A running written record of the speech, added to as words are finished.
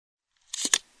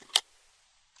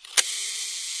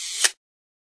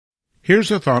Here's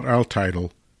a thought I'll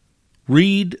title,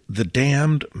 Read the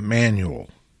Damned Manual.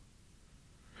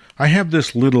 I have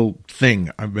this little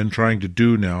thing I've been trying to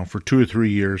do now for 2 or 3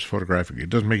 years photographing. It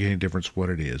doesn't make any difference what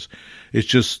it is. It's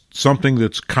just something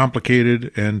that's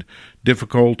complicated and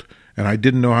difficult, and I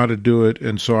didn't know how to do it,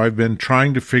 and so I've been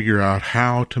trying to figure out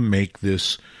how to make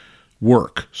this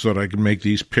work so that I can make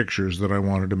these pictures that I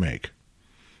wanted to make.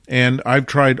 And I've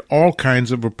tried all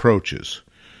kinds of approaches,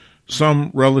 some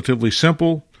relatively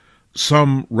simple,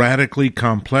 some radically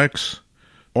complex,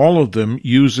 all of them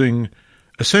using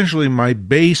essentially my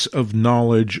base of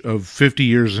knowledge of 50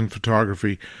 years in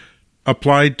photography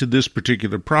applied to this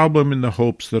particular problem in the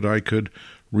hopes that I could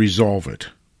resolve it.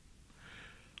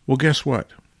 Well, guess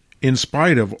what? In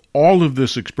spite of all of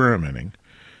this experimenting,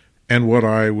 and what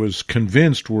I was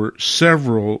convinced were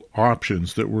several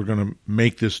options that were going to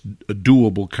make this a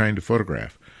doable kind of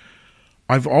photograph,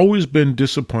 I've always been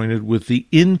disappointed with the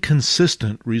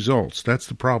inconsistent results. That's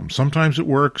the problem. Sometimes it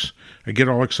works. I get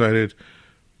all excited.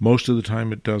 Most of the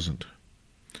time it doesn't.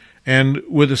 And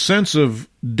with a sense of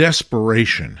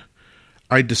desperation,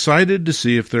 I decided to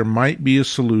see if there might be a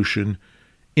solution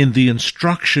in the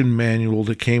instruction manual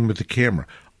that came with the camera.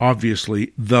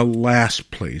 Obviously, the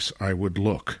last place I would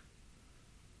look.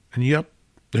 And yep,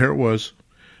 there it was.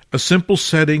 A simple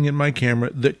setting in my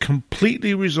camera that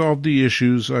completely resolved the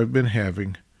issues I've been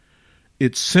having.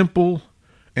 It's simple,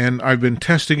 and I've been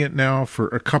testing it now for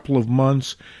a couple of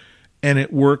months, and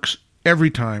it works every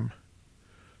time.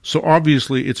 So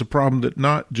obviously it's a problem that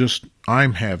not just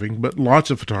I'm having, but lots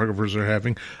of photographers are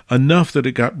having, enough that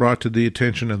it got brought to the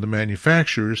attention of the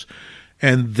manufacturers,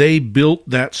 and they built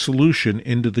that solution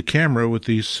into the camera with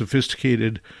these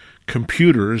sophisticated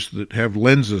computers that have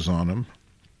lenses on them.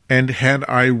 And had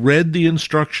I read the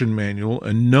instruction manual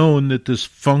and known that this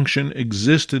function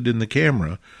existed in the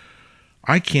camera,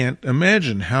 I can't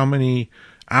imagine how many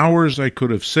hours I could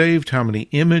have saved, how many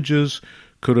images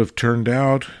could have turned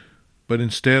out, but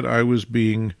instead I was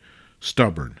being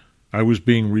stubborn. I was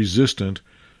being resistant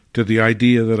to the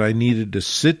idea that I needed to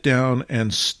sit down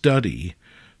and study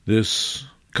this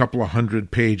couple of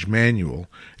 100-page manual.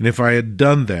 And if I had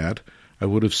done that, I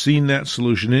would have seen that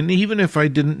solution. And even if I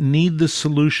didn't need the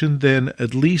solution, then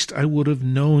at least I would have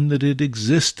known that it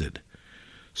existed.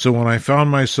 So when I found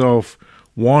myself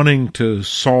wanting to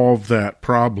solve that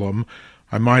problem,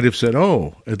 I might have said,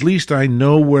 oh, at least I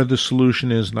know where the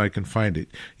solution is and I can find it.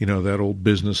 You know, that old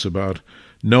business about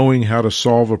knowing how to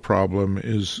solve a problem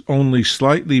is only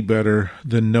slightly better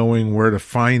than knowing where to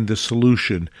find the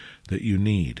solution that you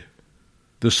need.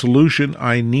 The solution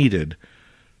I needed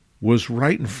was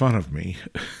right in front of me,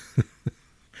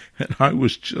 and I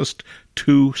was just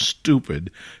too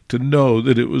stupid to know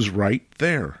that it was right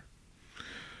there.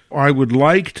 I would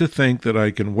like to think that I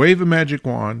can wave a magic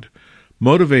wand,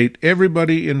 motivate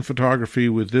everybody in photography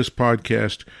with this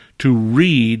podcast to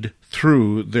read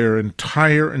through their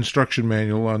entire instruction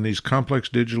manual on these complex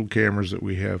digital cameras that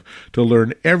we have to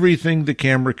learn everything the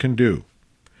camera can do.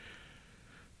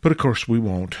 But of course we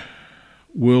won't.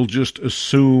 We'll just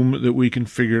assume that we can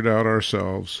figure it out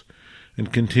ourselves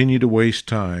and continue to waste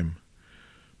time.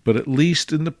 But at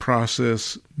least in the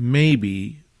process,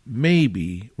 maybe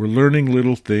we're learning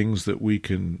little things that we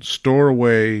can store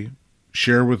away,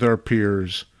 share with our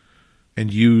peers,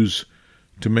 and use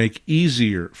to make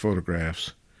easier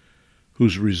photographs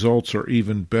whose results are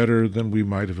even better than we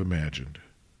might have imagined.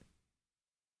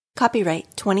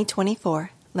 Copyright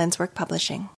 2024, Lenswork Publishing.